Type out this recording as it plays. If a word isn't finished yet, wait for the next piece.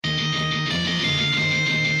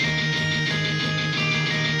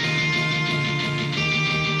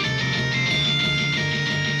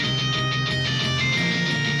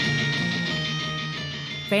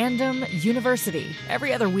Fandom University.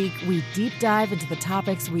 Every other week, we deep dive into the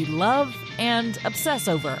topics we love and obsess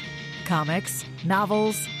over. Comics,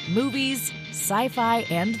 novels, movies, sci-fi,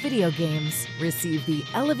 and video games receive the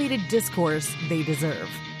elevated discourse they deserve.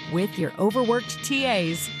 With your overworked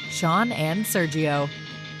TAs, Sean and Sergio.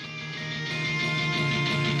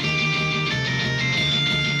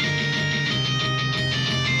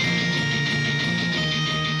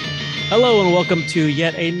 Hello and welcome to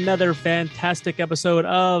yet another fantastic episode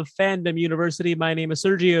of Fandom University. My name is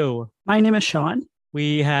Sergio. My name is Sean.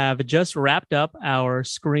 We have just wrapped up our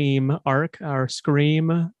Scream arc, our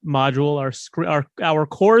Scream module, our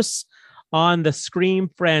course on the Scream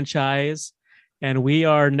franchise, and we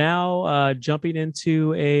are now jumping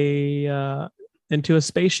into a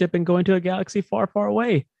spaceship and going to a galaxy far, far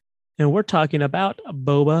away. And we're talking about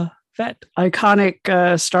Boba Fett,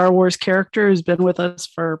 iconic Star Wars character who's been with us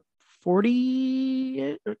for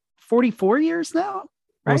 44 years now,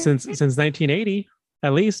 right? Well, since 1980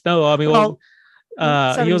 at least. No, I mean,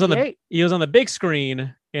 he was on the big screen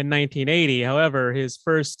in 1980. However, his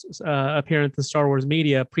first appearance in Star Wars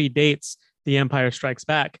media predates The Empire Strikes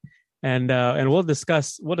Back, and we'll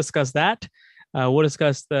discuss that. We'll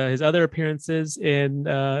discuss his other appearances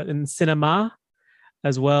in cinema,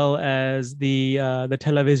 as well as the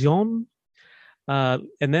television, and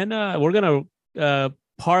then we're gonna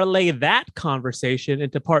parlay that conversation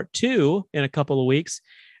into part 2 in a couple of weeks,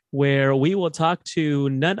 where we will talk to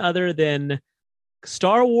none other than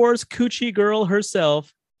Star Wars coochie girl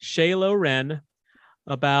herself, Shaylo Ren,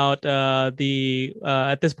 about at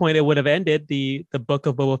this point it would have ended the Book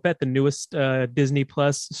of Boba Fett, the newest Disney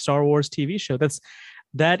Plus Star Wars TV show. It's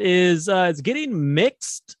getting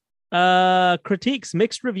mixed critiques,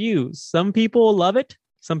 mixed reviews. Some people love it,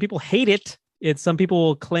 some people hate it. Some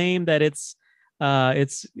people claim that it's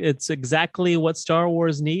exactly what Star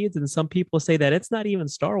Wars needs, and some people say that it's not even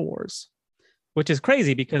Star Wars, which is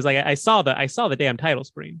crazy because I saw the damn title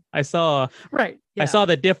screen. I saw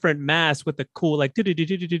the different mass with the cool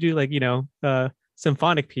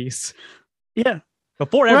symphonic piece. Yeah.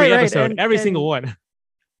 Before every episode, every single one.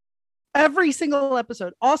 Every single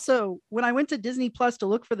episode. Also, when I went to Disney Plus to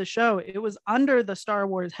look for the show, it was under the Star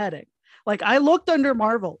Wars heading. Like, I looked under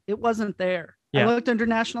Marvel, it wasn't there. Yeah. I looked under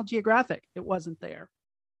National Geographic, it wasn't there.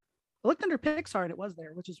 I looked under Pixar and it was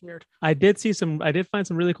there, which is weird. I did find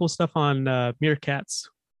some really cool stuff on Meerkats,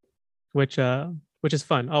 which is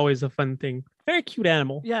fun. Always a fun thing. Very cute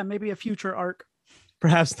animal. Yeah, maybe a future arc.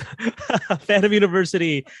 Perhaps Fandom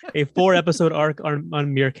University, a 4-episode arc on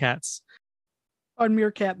Meerkats. On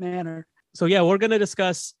Meerkat Manor. So yeah, we're going to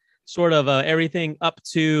discuss sort of everything up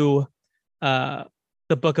to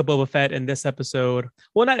the Book of Boba Fett in this episode.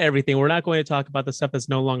 Well, not everything. We're not going to talk about the stuff that's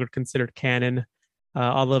no longer considered canon.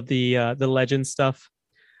 All of the legend stuff,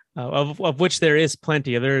 of which there is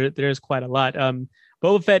plenty. There is quite a lot.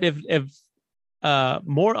 Boba Fett, if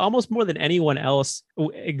almost more than anyone else,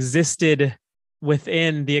 existed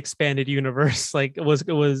within the expanded universe. Like it was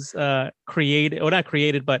created, or not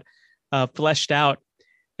created, but fleshed out,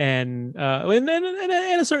 and in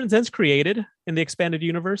a certain sense created in the expanded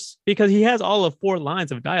universe, because he has all of 4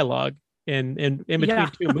 lines of dialogue in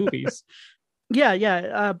between 2 movies.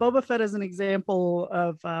 Yeah. Boba Fett is an example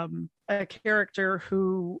of a character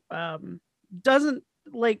who doesn't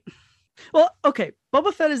like. Well, okay,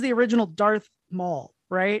 Boba Fett is the original Darth Maul,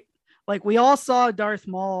 right? Like, we all saw Darth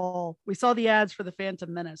Maul. We saw the ads for the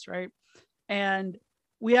Phantom Menace, right? And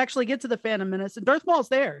we actually get to the Phantom Menace, and Darth Maul's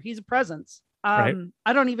there. He's a presence. Right.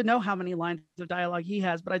 I don't even know how many lines of dialogue he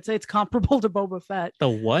has, but I'd say it's comparable to Boba Fett. The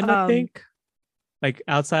one, I think, like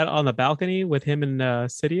outside on the balcony with him and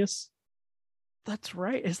Sidious. That's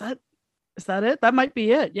right. Is that it? That might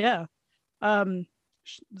be it. Yeah.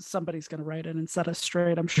 Somebody's gonna write it and set us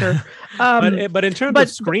straight, I'm sure. But in terms of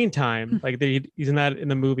screen time, like he's not in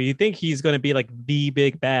the movie. You think he's going to be like the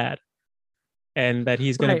big bad, and that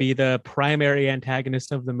he's going to be the primary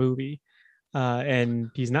antagonist of the movie.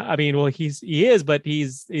 And he's not. I mean, well, he is, but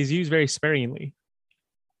he's used very sparingly.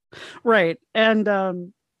 Right.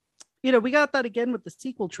 And we got that again with the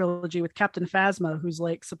sequel trilogy with Captain Phasma, who's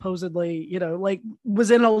like supposedly,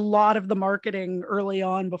 was in a lot of the marketing early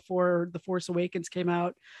on before The Force Awakens came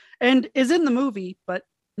out, and is in the movie, but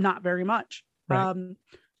not very much. Right.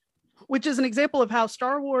 Which is an example of how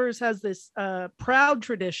Star Wars has this proud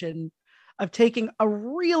tradition of taking a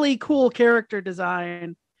really cool character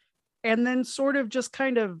design and then sort of just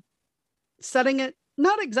kind of setting it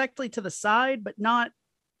not exactly to the side, but not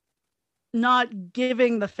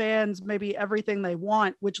giving the fans maybe everything they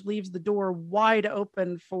want, which leaves the door wide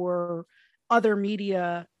open for other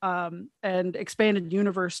media and expanded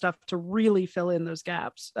universe stuff to really fill in those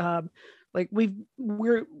gaps. Like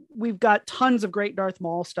we've got tons of great Darth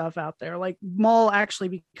Maul stuff out there. Like Maul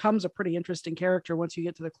actually becomes a pretty interesting character once you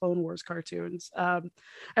get to the Clone Wars cartoons. And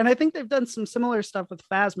I think they've done some similar stuff with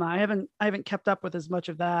Phasma. I haven't kept up with as much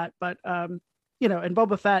of that, but you know, and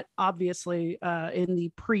Boba Fett, obviously, in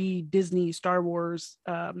the pre-Disney Star Wars,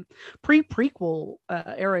 pre-prequel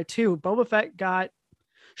era too, Boba Fett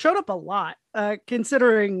showed up a lot,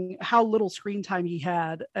 considering how little screen time he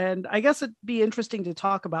had. And I guess it'd be interesting to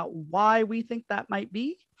talk about why we think that might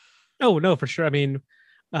be. Oh, no, for sure. I mean,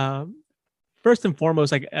 first and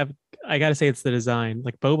foremost, I got to say it's the design.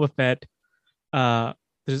 Like Boba Fett,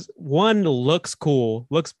 there's one, looks cool,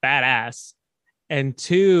 looks badass. And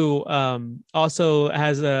two, also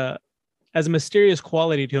has a mysterious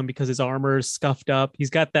quality to him because his armor is scuffed up. He's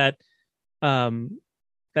got that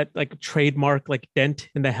like trademark like dent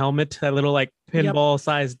in the helmet, that little like pinball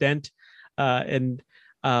sized dent.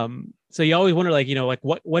 So you always wonder, like, you know, like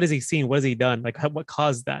what has he seen? What has he done? Like what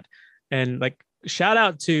caused that? And like shout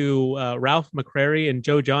out to Ralph McQuarrie and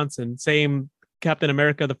Joe Johnson, same Captain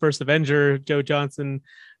America, the First Avenger, Joe Johnson,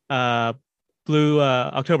 Blue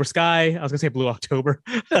October Sky. I was gonna say Blue October.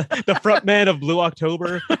 The front man of Blue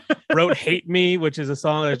October wrote Hate Me, which is a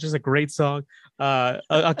song that's just a great song.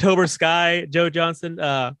 October Sky, Joe Johnson,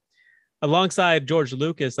 alongside George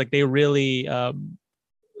Lucas, like they really are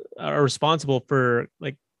responsible for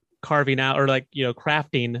like carving out or like, you know,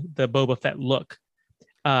 crafting the Boba Fett look,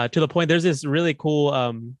 to the point there's this really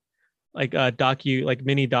cool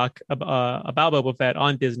mini doc about Boba Fett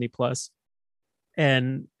on Disney Plus.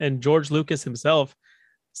 And George Lucas himself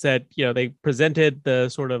said, you know, they presented the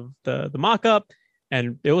sort of the mock-up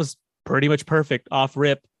and it was pretty much perfect, off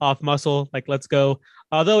rip, off muscle, like let's go.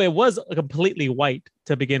 Although it was completely white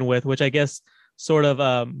to begin with, which I guess sort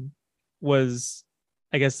of was,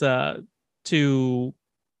 I guess, to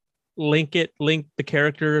link the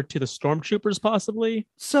character to the stormtroopers possibly.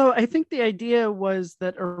 So I think the idea was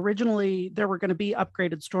that originally there were going to be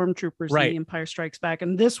upgraded stormtroopers in The Empire Strikes Back,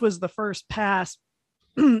 and this was the first pass.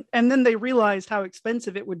 And then they realized how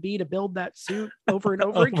expensive it would be to build that suit over and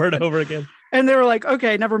over again. And they were like,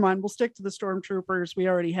 okay, never mind, we'll stick to the stormtroopers we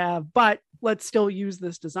already have, but let's still use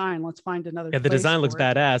this design. Let's find another. Yeah, the design looks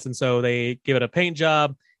badass, and so they give it a paint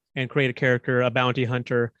job and create a character, a bounty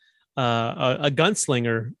hunter, a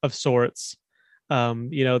gunslinger of sorts.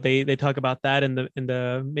 You know, they talk about that in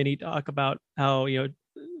the mini doc about how, you know,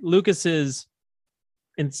 Lucas's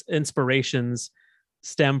inspirations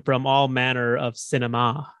stem from all manner of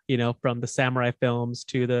cinema, you know, from the samurai films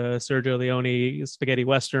to the Sergio Leone spaghetti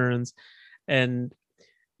westerns. And,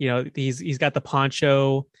 you know, he's got the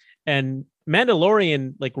poncho, and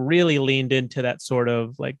Mandalorian like really leaned into that sort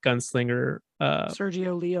of like gunslinger,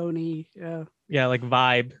 Sergio Leone. Yeah. Like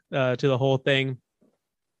vibe, to the whole thing.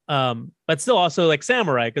 But still also like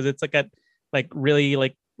samurai, because it's like like really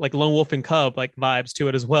like Lone Wolf and Cub, like vibes to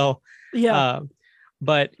it as well. Yeah.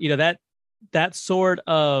 But you know, that sort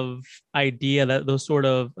of idea, that sort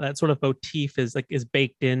of motif is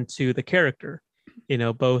baked into the character, you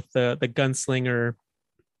know, both the gunslinger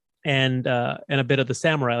and a bit of the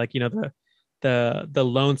samurai, like, you know, the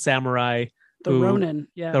lone samurai, the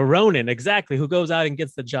Ronin, exactly, who goes out and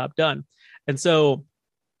gets the job done. And so,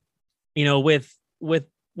 you know, with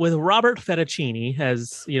Robert Fettuccini,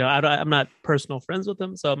 as you know, I'm not personal friends with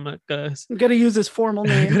him, so I'm gonna use his formal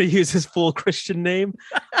name. I'm gonna use his full Christian name.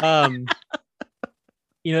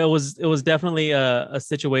 You know, it was definitely a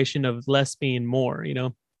situation of less being more. You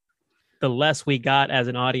know, the less we got as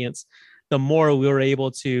an audience, the more we were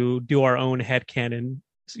able to do our own headcanon,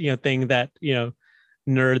 you know, thing that, you know,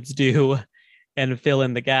 nerds do and fill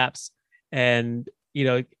in the gaps. And, you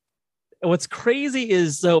know, what's crazy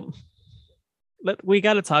is, so we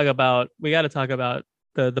got to talk about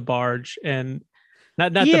the barge, and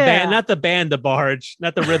not the band, the barge,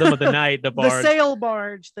 not the Rhythm of the Night, the barge, the sail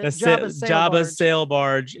barge, Jabba's sail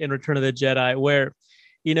barge in Return of the Jedi, where,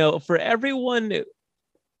 you know, for everyone,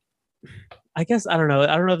 I guess, I don't know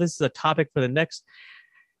if this is a topic for the next,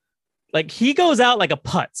 like, he goes out like a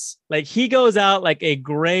putz, like he goes out like a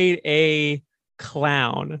grade A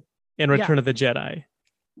clown in Return of the Jedi.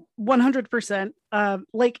 100%.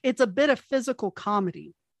 Like, it's a bit of physical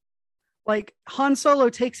comedy. Like, Han Solo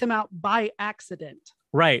takes him out by accident.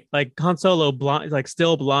 Right. Like Han Solo like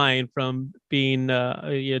still blind from being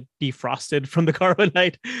defrosted from the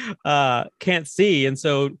carbonite, can't see. And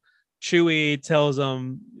so Chewie tells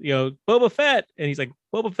him, you know, Boba Fett. And he's like,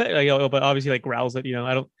 Boba Fett, you know, but obviously like growls it, you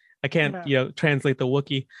know, I can't, you know, translate the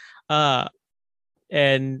Wookiee.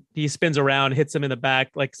 And he spins around, hits him in the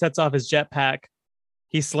back, like sets off his jetpack.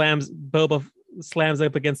 Boba slams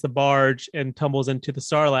up against the barge and tumbles into the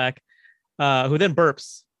Sarlacc, who then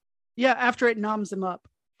burps Yeah, after it noms him up.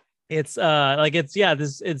 It's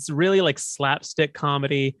it's really like slapstick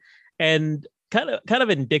comedy, and kind of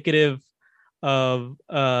indicative of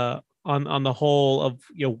on the whole of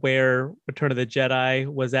where Return of the Jedi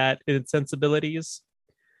was at in its sensibilities.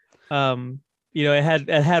 It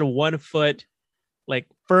had one foot like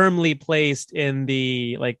firmly placed in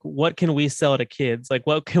the like, what can we sell to kids, like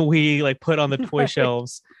what can we like put on the toy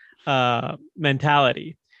shelves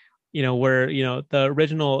mentality, where the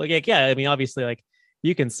original, like, yeah, I mean, obviously, like,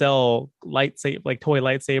 you can sell like toy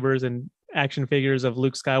lightsabers and action figures of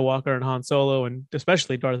Luke Skywalker and Han Solo and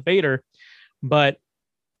especially Darth Vader, but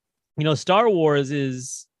Star Wars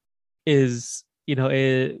is I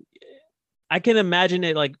can imagine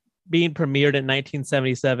it like being premiered in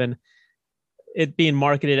 1977, it being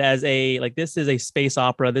marketed as this is a space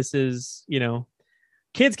opera. This is,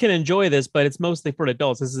 kids can enjoy this, but it's mostly for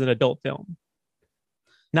adults. This is an adult film,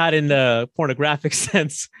 not in the pornographic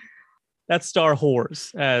sense. That's Star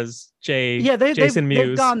Whores, as Jason Mewes.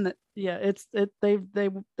 They've gone.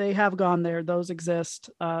 They have gone there. Those exist.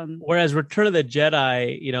 Whereas Return of the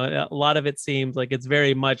Jedi, a lot of it seems like it's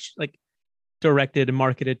very much like directed and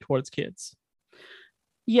marketed towards kids.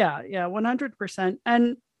 Yeah, 100%.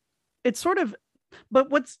 And it's sort of, but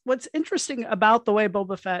what's interesting about the way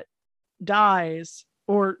Boba Fett dies,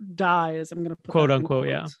 I'm going to put quote unquote,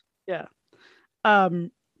 yeah,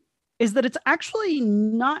 is that it's actually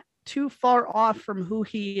not too far off from who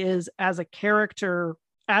he is as a character,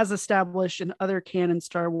 as established in other canon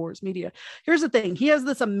Star Wars media. Here's the thing. He has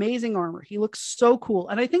this amazing armor. He looks so cool.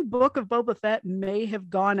 And I think Book of Boba Fett may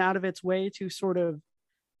have gone out of its way to sort of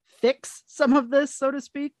fix some of this, so to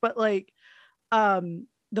speak. But like,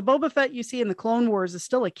 the Boba Fett you see in the Clone Wars is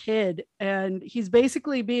still a kid, and he's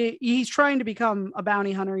basically he's trying to become a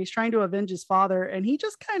bounty hunter. He's trying to avenge his father, and he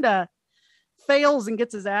just kind of fails and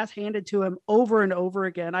gets his ass handed to him over and over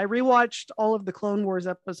again. I rewatched all of the Clone Wars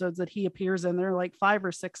episodes that he appears in. There are like 5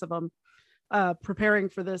 or 6 of them, preparing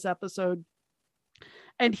for this episode.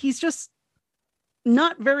 And he's just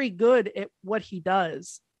not very good at what he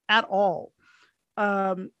does at all.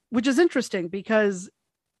 Which is interesting because,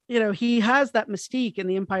 he has that mystique in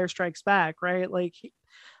The Empire Strikes Back, right? Like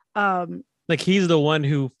he's the one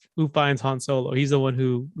who finds Han Solo. He's the one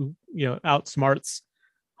who outsmarts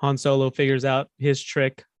Han Solo, figures out his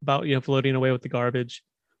trick about floating away with the garbage,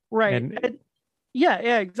 right? And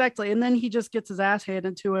yeah, exactly. And then he just gets his ass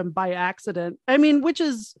handed to him by accident. I mean, which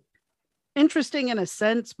is interesting in a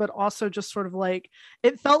sense, but also just sort of like,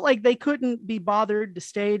 it felt like they couldn't be bothered to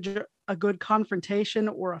stage a good confrontation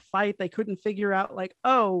or a fight. They couldn't figure out like,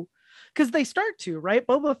 because they start to, right?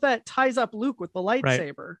 Boba Fett ties up Luke with the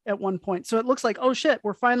lightsaber at one point, so it looks like, oh shit,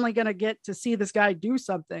 we're finally gonna get to see this guy do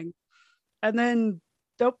something, and then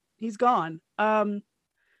nope, he's gone. And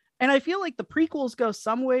I feel like the prequels go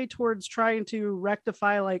some way towards trying to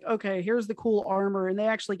rectify, like, okay, here's the cool armor, and they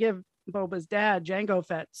actually give Boba's dad, Jango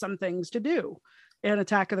Fett, some things to do in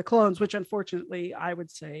Attack of the Clones, which unfortunately I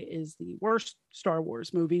would say is the worst Star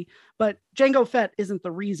Wars movie. But Jango Fett isn't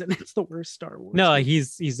the reason it's the worst Star Wars no movie.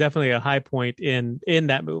 He's definitely a high point in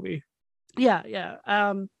that movie. Yeah.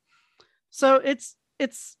 So it's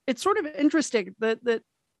sort of interesting that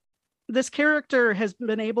this character has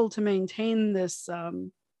been able to maintain this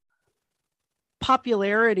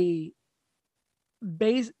popularity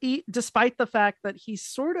despite the fact that he's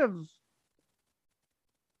sort of,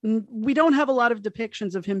 we don't have a lot of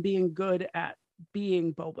depictions of him being good at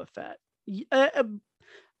being Boba Fett.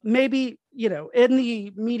 Maybe, in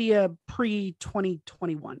the media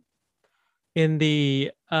pre-2021. In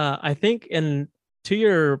the I think, and to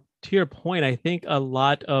your point, I think a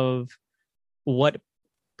lot of what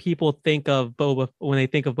people think of Boba when they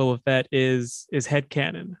think of Boba Fett is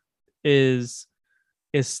headcanon, is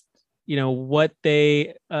what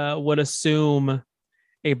they would assume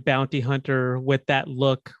a bounty hunter with that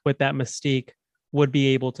look, with that mystique, would be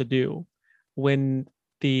able to do, when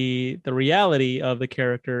the reality of the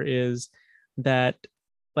character is that,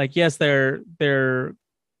 like, yes, they're a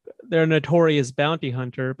notorious bounty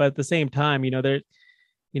hunter, but at the same time,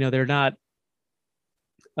 they're not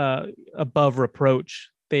above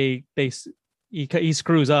reproach. He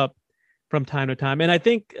screws up from time to time, and I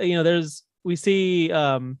think we see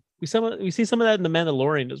some of that in The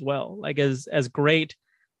Mandalorian as well. Like, as great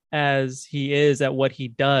as he is at what he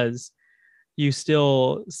does, you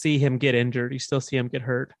still see him get injured. You still see him get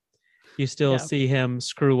hurt. You still see him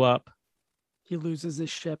screw up. He loses his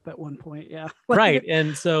ship at one point. Yeah. Right.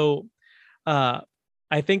 And so I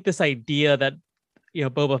think this idea that,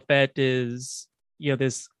 Boba Fett is,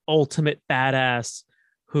 this ultimate badass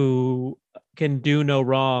who can do no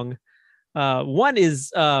wrong. One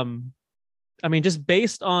is I mean, just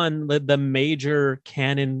based on the major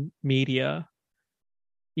canon media,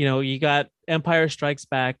 you got Empire Strikes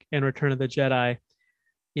Back and Return of the Jedi.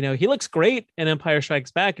 He looks great in Empire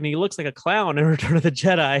Strikes Back, and he looks like a clown in Return of the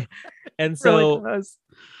Jedi. And so, really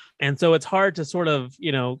so it's hard to sort of,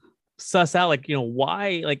 suss out, like,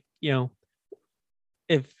 why, like,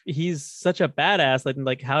 if he's such a badass,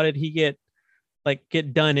 like how did he get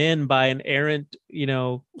done in by an errant,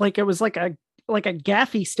 like it was like a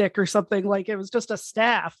gaffy stick or something, like it was just a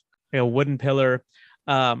staff, a wooden pillar.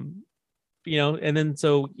 And then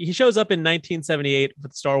so he shows up in 1978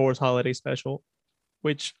 with Star Wars Holiday Special,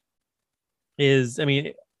 which is, I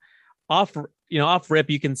mean, off rip,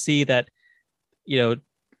 you can see that,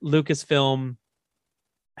 Lucasfilm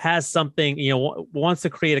has something, wants to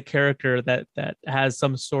create a character that has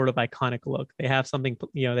some sort of iconic look. They have something,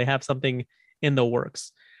 in the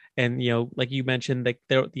works. And, like you mentioned, like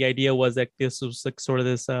the idea was that this was like sort of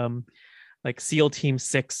this, like SEAL Team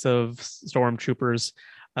 6 of stormtroopers.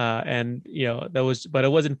 And, but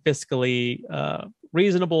it wasn't fiscally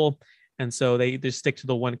reasonable. And so they just stick to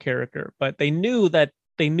the one character, but they knew that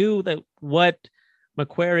what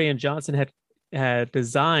McQuarrie and Johnson had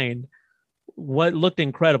designed, what looked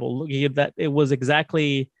incredible, that it was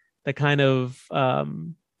exactly the kind of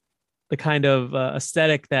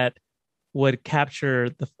aesthetic that would capture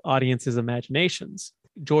the audience's imaginations.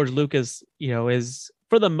 George Lucas, is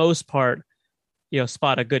for the most part,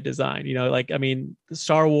 spot a good design. Like, I mean,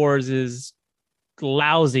 Star Wars is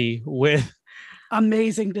lousy with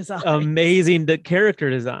amazing design, amazing character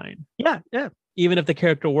design. Yeah. Even if the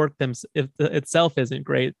character work itself isn't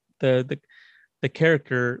great, the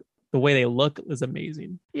character, the way they look is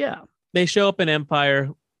amazing. Yeah. They show up in Empire,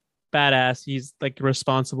 badass. He's like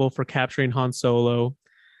responsible for capturing Han Solo,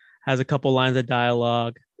 has a couple lines of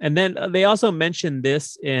dialogue. And then they also mentioned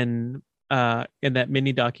this in that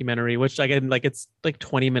mini documentary, which again, like, it's like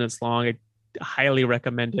 20 minutes long. I highly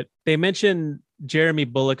recommend it. They mentioned Jeremy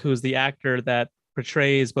Bulloch, who's the actor that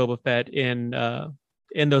portrays Boba Fett in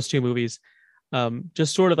those two movies.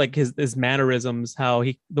 Just sort of like his mannerisms,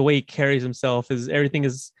 the way he carries himself, is everything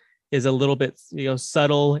is a little bit,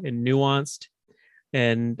 subtle and nuanced,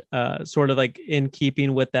 and sort of like in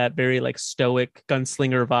keeping with that very like stoic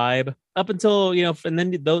gunslinger vibe up until, and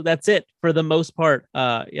then that's it for the most part.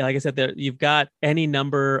 Like I said, there you've got any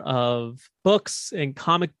number of books and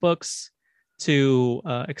comic books to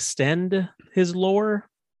extend his lore.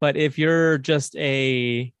 But if you're just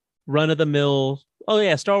a run of the mill, oh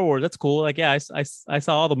yeah, Star Wars, that's cool, like, yeah, I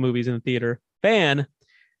saw all the movies in the theater fan,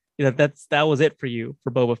 that was it for you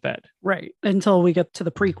for Boba Fett, right? Until we get to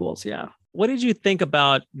the prequels. Yeah. What did you think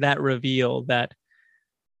about that reveal that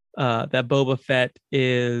Boba Fett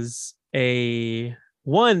is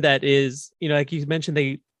one that is, like you mentioned,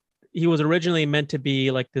 he was originally meant to be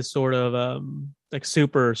like this sort of like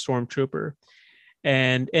super stormtrooper,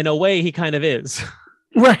 and in a way he kind of is.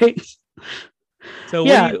 Right. So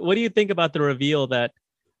yeah. What do you think about the reveal that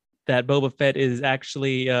Boba Fett is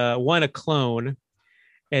actually one, a clone,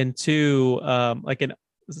 and two, like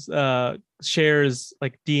shares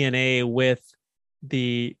like DNA with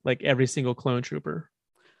like every single clone trooper?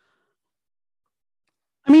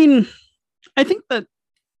 I mean, I think that,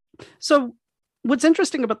 so what's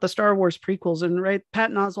interesting about the Star Wars prequels, and right,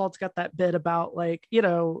 Patton Oswalt's got that bit about, like,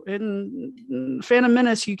 in Phantom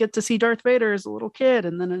Menace, you get to see Darth Vader as a little kid,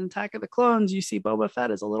 and then in Attack of the Clones, you see Boba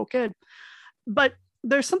Fett as a little kid. But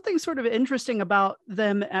there's something sort of interesting about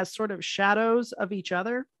them as sort of shadows of each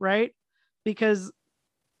other, right? Because,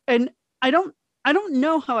 and I don't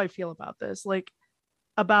know how I feel about this,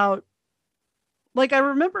 I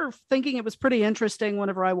remember thinking it was pretty interesting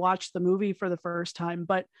whenever I watched the movie for the first time,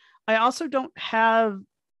 but I also don't have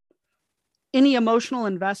any emotional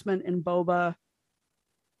investment in Boba.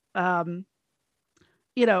 I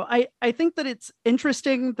think that it's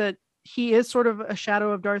interesting that he is sort of a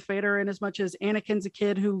shadow of Darth Vader, in as much as Anakin's a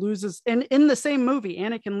kid who loses, and in the same movie,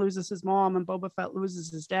 Anakin loses his mom and Boba Fett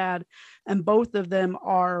loses his dad, and both of them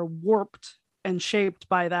are warped and shaped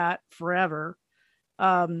by that forever.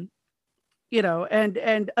 And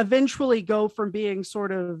eventually go from being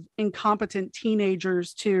sort of incompetent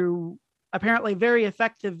teenagers to apparently very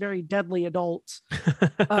effective, very deadly adults.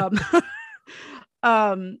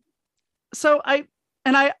 So I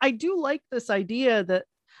do like this idea that,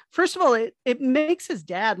 first of all, it makes his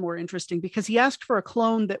dad more interesting, because he asked for a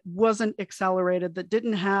clone that wasn't accelerated, that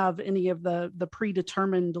didn't have any of the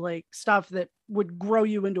predetermined like stuff that would grow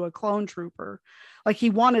you into a clone trooper. Like, he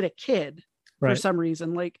wanted a kid for some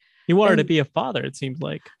reason. Like, he wanted to be a father, it seems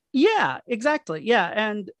like. Yeah, exactly. Yeah.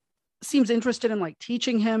 And seems interested in like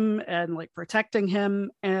teaching him and like protecting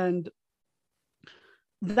him. And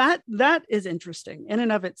that is interesting in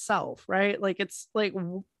and of itself, right? Like it's like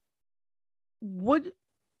would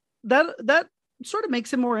that sort of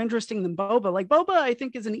makes him more interesting than Boba. Like Boba, I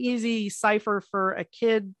think, is an easy cipher for a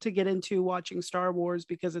kid to get into watching Star Wars,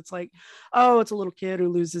 because it's like, oh, it's a little kid who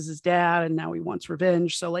loses his dad and now he wants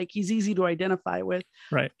revenge. So like he's easy to identify with.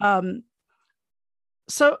 Right.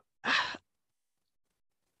 So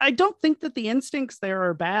I don't think that the instincts there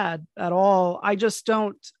are bad at all. I just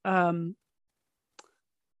don't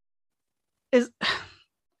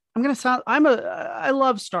I'm gonna sound I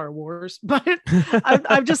love Star Wars, but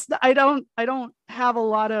I don't have a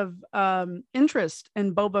lot of interest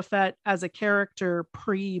in Boba Fett as a character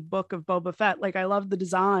pre-book of Boba Fett. Like I love the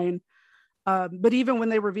design, but even when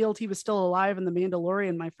they revealed he was still alive in The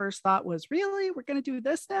Mandalorian, my first thought was, really, we're gonna do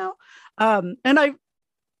this now? And I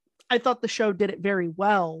thought the show did it very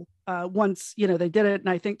well once they did it, and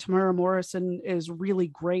I think Tamara Morrison is really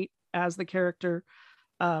great as the character.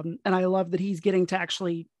 And I love that he's getting to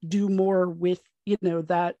actually do more with,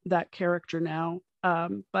 that character now.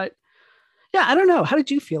 But yeah, I don't know. How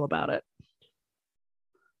did you feel about it?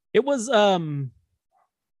 It was, I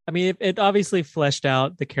mean, it obviously fleshed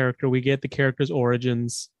out the character. We get the character's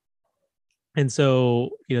origins. And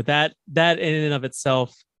so, that in and of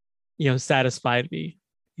itself, satisfied me.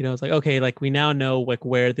 It's like, okay, like we now know like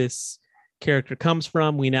where this character comes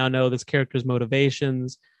from. We now know this character's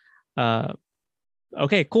motivations.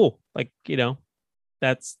 Okay, cool. Like,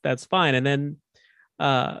 that's fine. And then,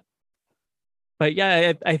 but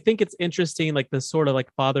yeah, I think it's interesting, like the sort of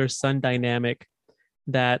like father-son dynamic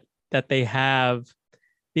that they have,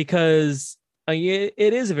 because it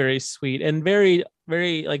is very sweet and very,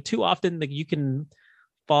 very like too often like you can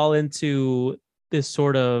fall into this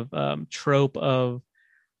sort of trope of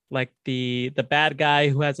like the bad guy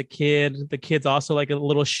who has a kid. The kid's also like a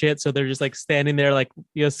little shit, so they're just like standing there like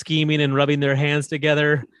scheming and rubbing their hands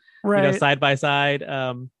together, right, side by side.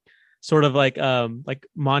 Sort of like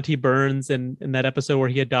Monty Burns in that episode where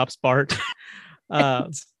he adopts Bart.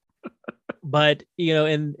 But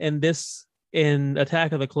in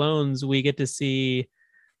Attack of the Clones, we get to see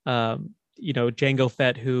Jango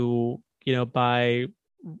Fett, who by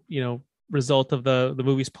result of the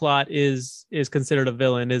movie's plot is considered a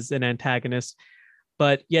villain, is an antagonist,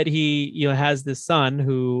 but yet he has this son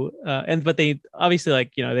who but they obviously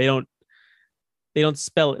they don't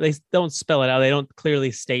spell it out. They don't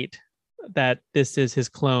clearly state that this is his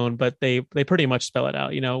clone, but they pretty much spell it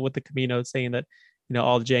out, with the Camino saying that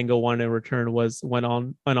all Jango wanted in return was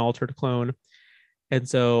one unaltered clone. And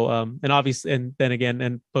so and obviously, and then again,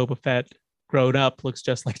 and Boba Fett grown up looks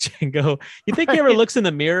just like Jango. You think he ever looks in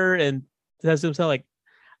the mirror and says to himself, like,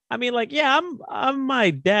 I mean, like, yeah, I'm my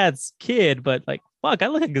dad's kid, but like, fuck, I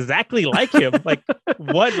look exactly like him. Like,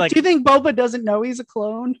 what? Like, do you think Boba doesn't know he's a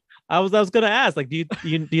clone? I was gonna ask, like, do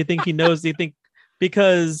you think he knows? Do you think,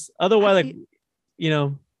 because otherwise, like,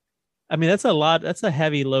 I mean, that's a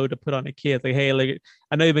heavy load to put on a kid. Like, hey, like,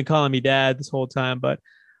 I know you've been calling me dad this whole time, but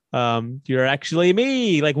you're actually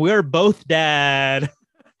me. Like, we're both dad.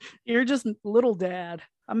 You're just little dad.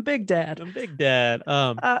 I'm big dad.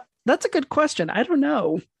 That's a good question. I don't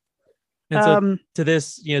know. And so to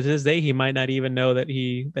this day, he might not even know that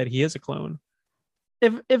he is a clone.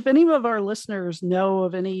 If any of our listeners know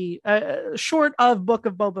of any, short of Book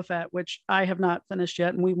of Boba Fett, which I have not finished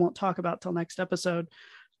yet, and we won't talk about till next episode,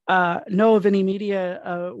 know of any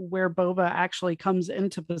media where Boba actually comes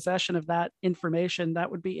into possession of that information,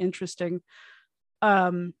 that would be interesting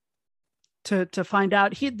to find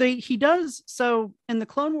out. He does. So in the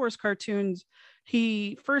Clone Wars cartoons,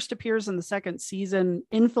 he first appears in the second season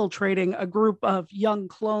infiltrating a group of young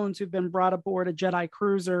clones who've been brought aboard a Jedi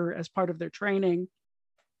cruiser as part of their training.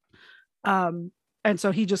 And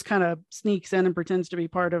so he just kind of sneaks in and pretends to be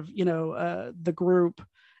part of, the group,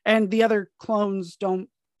 and the other clones don't,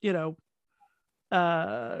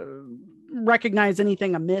 recognize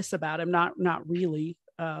anything amiss about him. Not really.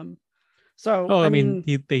 So, I mean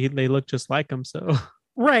they look just like him. So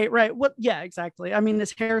right. What? Yeah, exactly. I mean,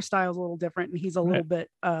 his hairstyle is a little different, and he's a little bit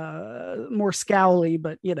more scowly,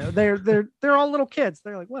 but they're all little kids.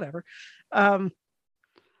 They're like, whatever.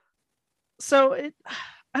 So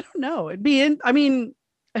I don't know. It'd be I mean,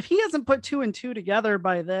 if he hasn't put 2 and 2 together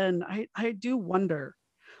by then, I do wonder.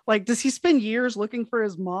 Like, does he spend years looking for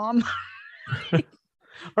his mom?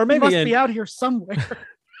 Or maybe he must be out here somewhere.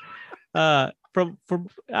 From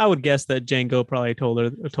I would guess that Jango probably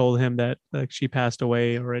told him that she passed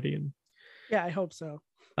away already, and yeah, I hope so.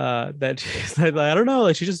 That she's like, I don't know,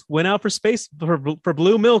 like she just went out for space for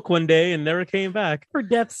blue milk one day and never came back. For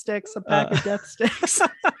death sticks, a pack of death sticks.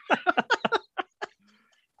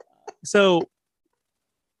 So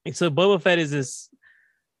Boba Fett is this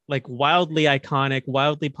like wildly iconic,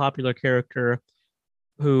 wildly popular character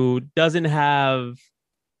who doesn't have,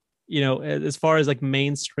 as far as like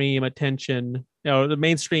mainstream attention, the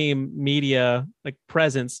mainstream media like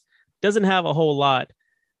presence, doesn't have a whole lot,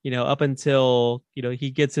 up until,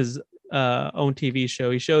 he gets his own TV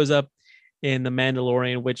show. He shows up in The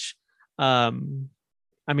Mandalorian, which, I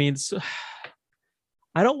mean,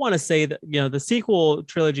 I don't want to say that, the sequel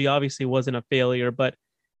trilogy obviously wasn't a failure, but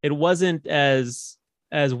it wasn't as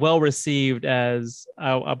well received as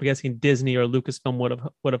I'm guessing Disney or Lucasfilm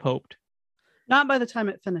would have hoped. Not by the time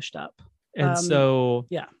it finished up. And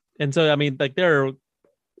yeah. And so, I mean, like there are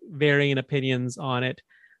varying opinions on it,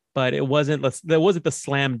 but there wasn't the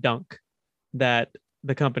slam dunk that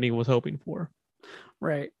the company was hoping for.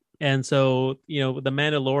 Right. And so, The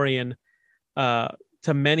Mandalorian,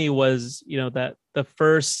 to many was, that the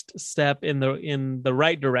first step in the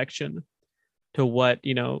right direction to what,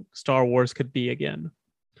 Star Wars could be again.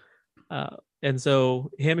 And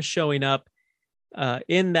so him showing up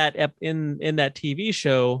in that TV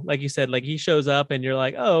show, like you said, like he shows up and you're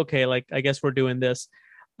like, oh, okay, like I guess we're doing this.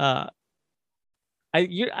 I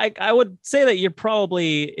would say that you're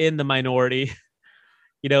probably in the minority.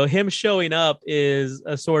 Him showing up is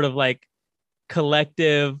a sort of like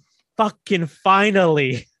collective fucking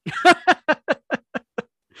finally.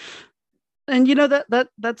 And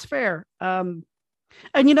that's fair. And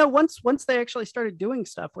once they actually started doing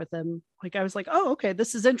stuff with him, like I was like, oh, okay,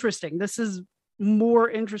 this is interesting. This is more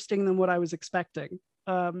interesting than what I was expecting.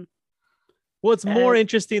 Well, it's more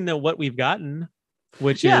interesting than what we've gotten,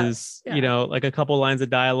 which is like a couple lines of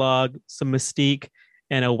dialogue, some mystique,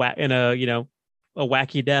 and a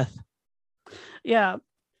wacky death. Yeah,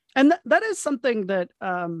 and that is something that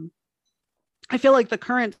I feel like the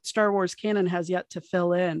current Star Wars canon has yet to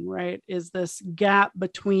fill in. Right, is this gap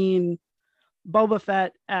between Boba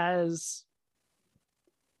Fett as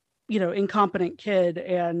incompetent kid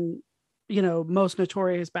and most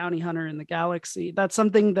notorious bounty hunter in the galaxy. That's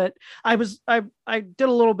something that I did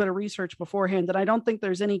a little bit of research beforehand, and I don't think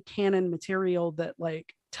there's any canon material that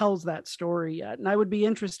like tells that story yet. And I would be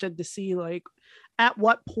interested to see like at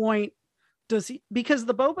what point does he, because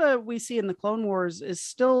the Boba we see in the Clone Wars is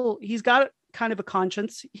still, he's got kind of a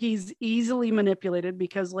conscience. He's easily manipulated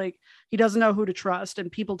because like he doesn't know who to trust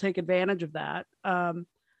and people take advantage of that.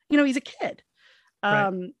 He's a kid.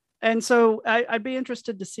 Right. And so I'd be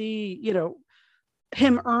interested to see,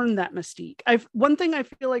 him earn that mystique. One thing I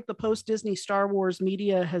feel like the post-Disney Star Wars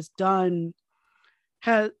media has done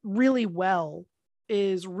really well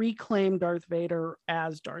is reclaim Darth Vader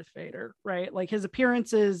as Darth Vader, right? Like his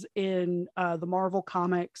appearances in the Marvel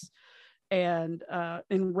comics and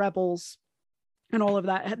in Rebels and all of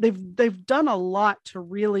that. They've done a lot to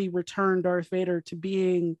really return Darth Vader to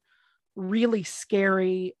being really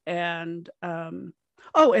scary and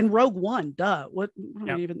and Rogue One, duh. What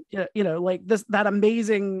yep. Even like that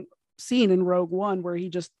amazing scene in Rogue One where he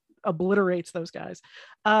just obliterates those guys.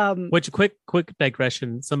 Which quick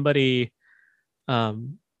digression. Somebody I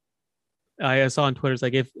saw on Twitter is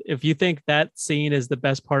like, if you think that scene is the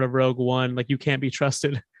best part of Rogue One, like you can't be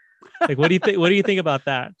trusted. Like what do you think about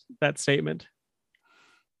that statement?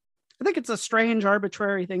 I think it's a strange,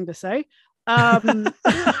 arbitrary thing to say. I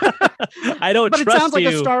don't but trust it sounds like you.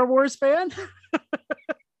 A Star Wars fan.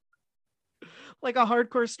 Like a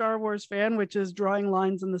hardcore Star Wars fan, which is drawing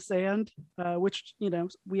lines in the sand, which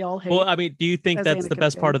we all hate. Well, I mean, do you think that's the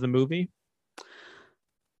best part of the movie?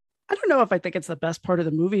 I don't know if I think it's the best part of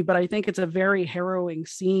the movie, but I think it's a very harrowing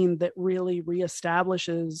scene that really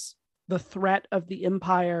reestablishes the threat of the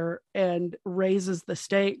Empire and raises the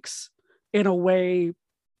stakes in a way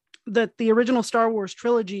that the original Star Wars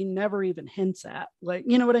trilogy never even hints at. Like,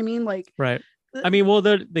 you know what I mean? Like, right. I mean, well,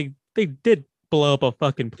 they did blow up a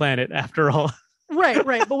fucking planet after all. Right.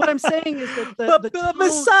 But what I'm saying is that the tone,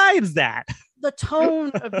 besides that, the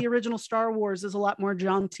tone of the original Star Wars is a lot more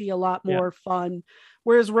jaunty, a lot more fun.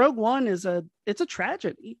 Whereas Rogue One it's a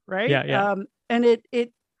tragedy, right? Yeah. And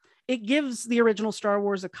it gives the original Star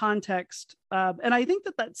Wars a context. And I think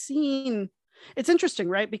that scene, it's interesting,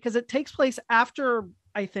 right? Because it takes place after,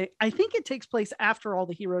 I think it takes place after all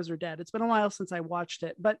the heroes are dead. It's been a while since I watched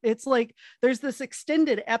it, but it's like there's this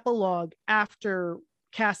extended epilogue after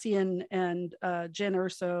Cassian and Jyn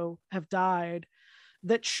Erso have died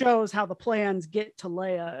that shows how the plans get to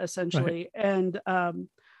Leia, essentially. Right. And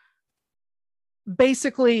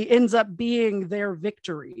basically ends up being their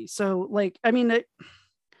victory. So like, I mean, I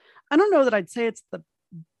don't know that I'd say it's the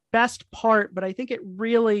best part, but I think it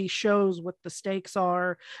really shows what the stakes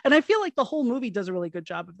are. And I feel like the whole movie does a really good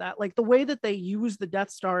job of that. Like the way that they use the Death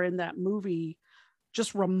Star in that movie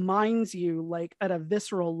just reminds you like at a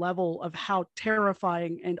visceral level of how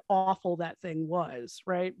terrifying and awful that thing was,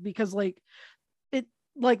 right? Because like it,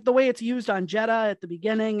 like the way it's used on Jedha at the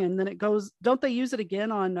beginning, and then it goes, don't they use it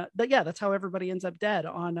again on that's how everybody ends up dead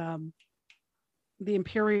on the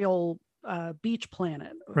Imperial beach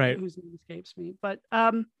planet, right? Whose name escapes me. But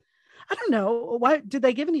I don't know, why did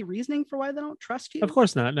they give any reasoning for why they don't trust you? Of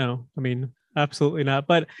course not. No, I mean, absolutely not.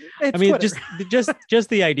 But it's I mean, Twitter. just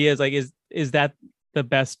the idea is like, is that the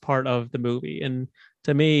best part of the movie? And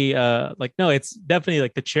to me, like, no, it's definitely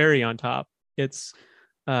like the cherry on top. It's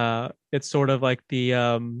sort of like the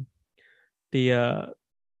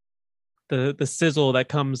sizzle that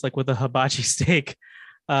comes like with a hibachi steak.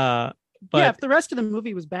 But yeah, if the rest of the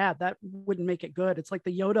movie was bad, that wouldn't make it good. It's like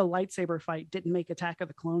the Yoda lightsaber fight didn't make Attack of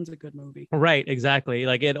the Clones a good movie. Right, exactly.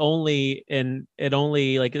 Like it only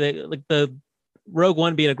like the Rogue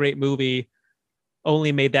One being a great movie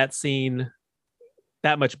only made that scene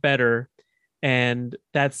that much better. And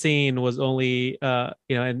that scene was only and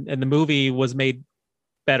the movie was made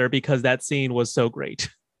better because that scene was so great.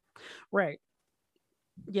 Right.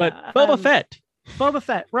 Yeah. But Boba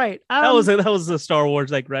Fett, right. That was a Star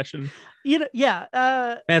Wars digression.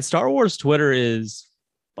 Man, Star Wars Twitter is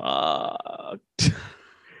fucked.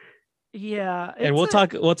 Yeah. And we'll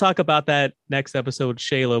talk about that next episode,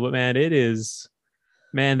 Shayla. But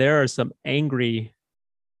man, there are some angry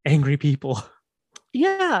people.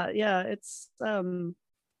 Yeah. It's a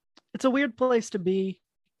weird place to be.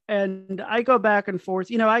 And I go back and forth.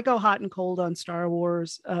 I go hot and cold on Star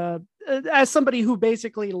Wars. As somebody who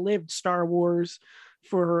basically lived Star Wars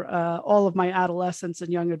for all of my adolescence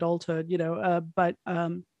and young adulthood, but I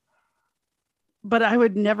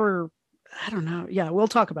would never, I don't know. Yeah, we'll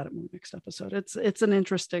talk about it in the next episode. It's an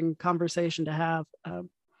interesting conversation to have.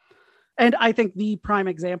 And I think the prime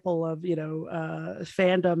example of,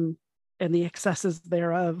 fandom and the excesses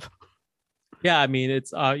thereof. Yeah, I mean,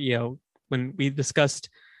 it's, when we discussed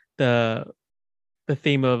the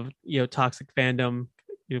theme of, toxic fandom,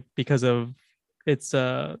 because of its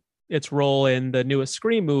role in the newest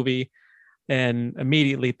Scream movie, and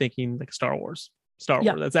immediately thinking like Star Wars.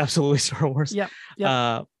 That's absolutely Star Wars.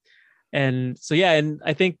 Yeah. And so, yeah. And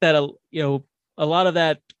I think that, a lot of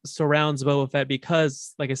that surrounds Boba Fett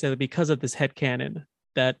because, like I said, because of this headcanon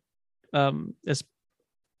that has,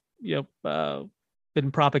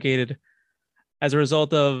 been propagated as a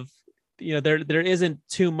result of, there isn't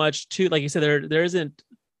too much like you said, there isn't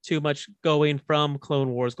too much going from Clone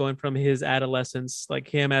Wars, going from his adolescence, like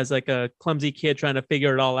him as like a clumsy kid trying to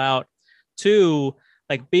figure it all out, to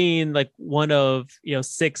like being like one of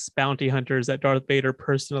 6 bounty hunters that Darth Vader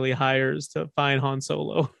personally hires to find Han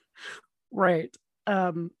Solo. Right.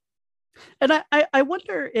 And I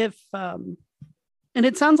wonder if and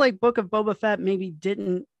it sounds like Book of Boba Fett maybe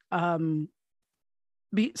didn't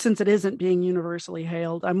since it isn't being universally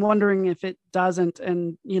hailed. I'm wondering if it doesn't,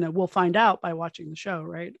 and we'll find out by watching the show,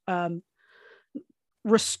 right?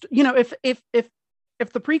 If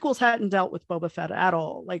the prequels hadn't dealt with Boba Fett at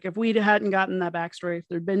all, like if we hadn't gotten that backstory, if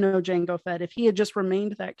there'd been no Jango Fett, if he had just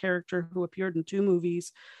remained that character who appeared in 2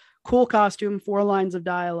 movies, cool costume, 4 lines of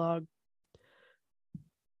dialogue,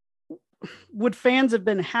 would fans have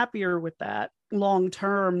been happier with that long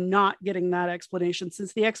term, not getting that explanation,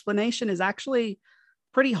 since the explanation is actually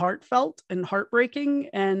pretty heartfelt and heartbreaking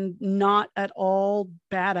and not at all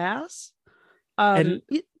badass. And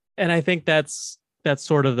I think that's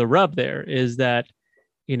sort of the rub there, is that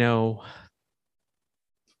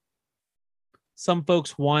some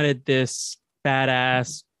folks wanted this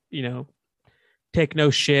badass, take no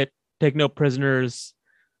shit, take no prisoners,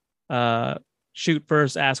 shoot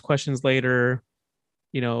first, ask questions later,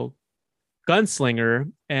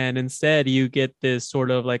 gunslinger. And instead you get this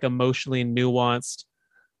sort of like emotionally nuanced,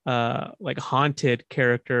 like haunted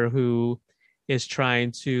character who is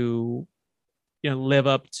trying to, live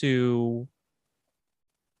up to,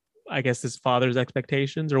 I guess, his father's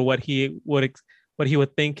expectations, or what he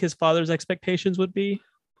would think his father's expectations would be,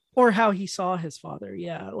 or how he saw his father.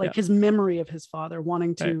 His memory of his father,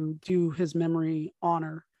 wanting to do his memory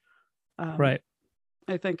honor. Right.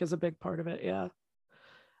 I think is a big part of it. Yeah.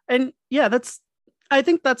 And I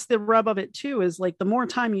think that's the rub of it too, is like the more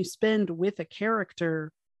time you spend with a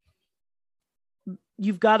character,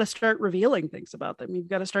 you've got to start revealing things about them. You've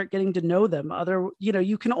got to start getting to know them.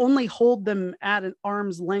 You can only hold them at an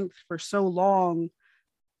arm's length for so long.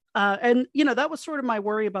 And that was sort of my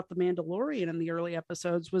worry about the Mandalorian in the early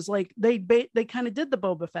episodes, was like they kind of did the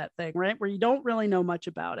Boba Fett thing, right? Where you don't really know much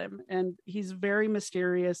about him, and he's very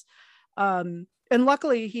mysterious. And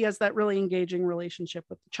luckily he has that really engaging relationship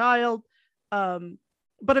with the child.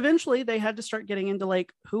 but eventually they had to start getting into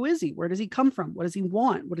like, who is he? Where does he come from? What does he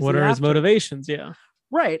want? What are his motivations? Yeah.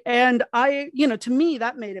 Right. And to me,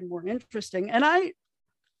 that made it more interesting. And I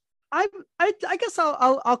guess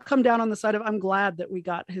I'll come down on the side of, I'm glad that we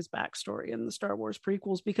got his backstory in the Star Wars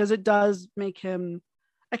prequels, because it does make him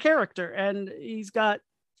a character, and he's got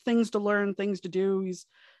things to learn, things to do. He's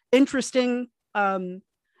interesting. And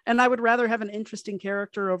I would rather have an interesting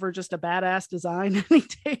character over just a badass design any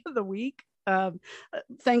day of the week.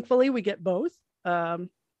 Thankfully, we get both. And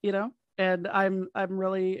I'm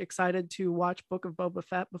really excited to watch Book of Boba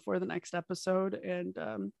Fett before the next episode,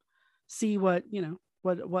 and see what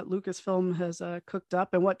Lucasfilm has cooked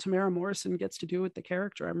up, and what Tamara Morrison gets to do with the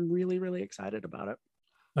character. I'm really, really excited about it.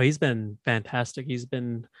 Oh, he's been fantastic. He's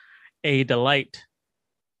been a delight,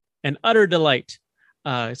 an utter delight.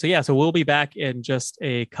 So we'll be back in just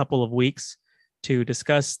a couple of weeks to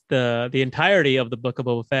discuss the entirety of the Book of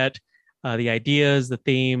Boba Fett, the ideas, the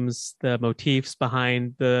themes, the motifs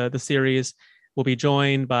behind the series. We'll be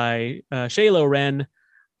joined by Shaylo Wren,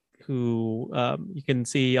 who you can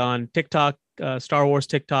see on TikTok, Star Wars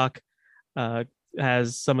TikTok,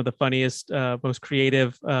 has some of the funniest, most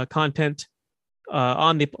creative content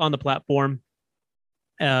on the platform.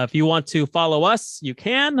 If you want to follow us, you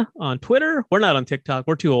can on Twitter. We're not on TikTok.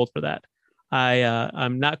 We're too old for that.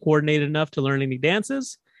 I'm not coordinated enough to learn any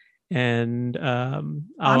dances, and I'm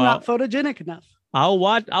not photogenic enough. I'll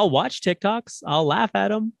watch TikToks. I'll laugh at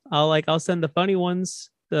them. I'll send the funny ones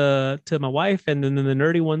to my wife, and then the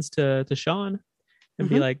nerdy ones to Sean, and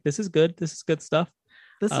be like, "This is good. This is good stuff.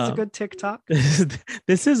 This is a good TikTok.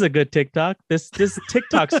 This is a good TikTok. This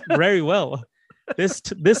TikToks very well. This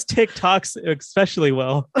TikToks especially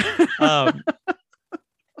well."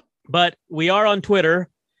 But we are on Twitter.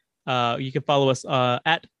 You can follow us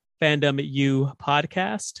at FandomU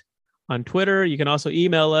Podcast on Twitter. You can also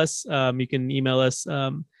email us. You can email us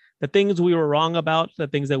the things we were wrong about, the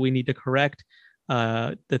things that we need to correct,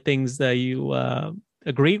 the things that you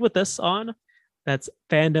agreed with us on. That's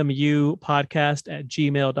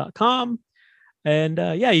fandomupodcast@gmail.com. And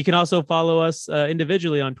you can also follow us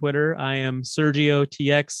individually on Twitter. I am Sergio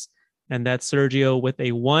TX, and that's Sergio with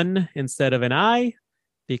a 1 instead of an I,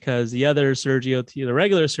 because the other Sergio, the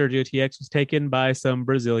regular Sergio TX, was taken by some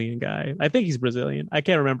Brazilian guy. I think he's Brazilian. I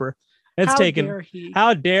can't remember.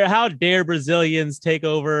 How dare Brazilians take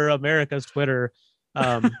over America's Twitter?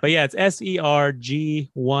 But yeah, it's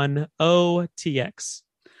SERG10TX.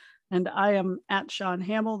 And I am at Sean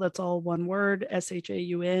Hamill. That's all one word,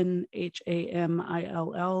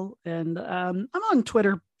 SHAUNHAMILL. And I'm on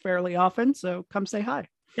Twitter fairly often, so come say hi.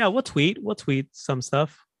 Yeah, we'll tweet some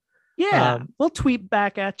stuff. Yeah, we'll tweet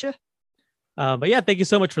back at you. But yeah, thank you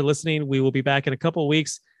so much for listening. We will be back in a couple of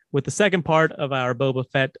weeks with the second part of our Boba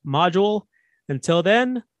Fett module. Until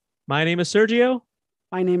then, my name is Sergio.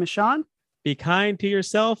 My name is Sean. Be kind to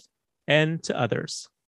yourself and to others.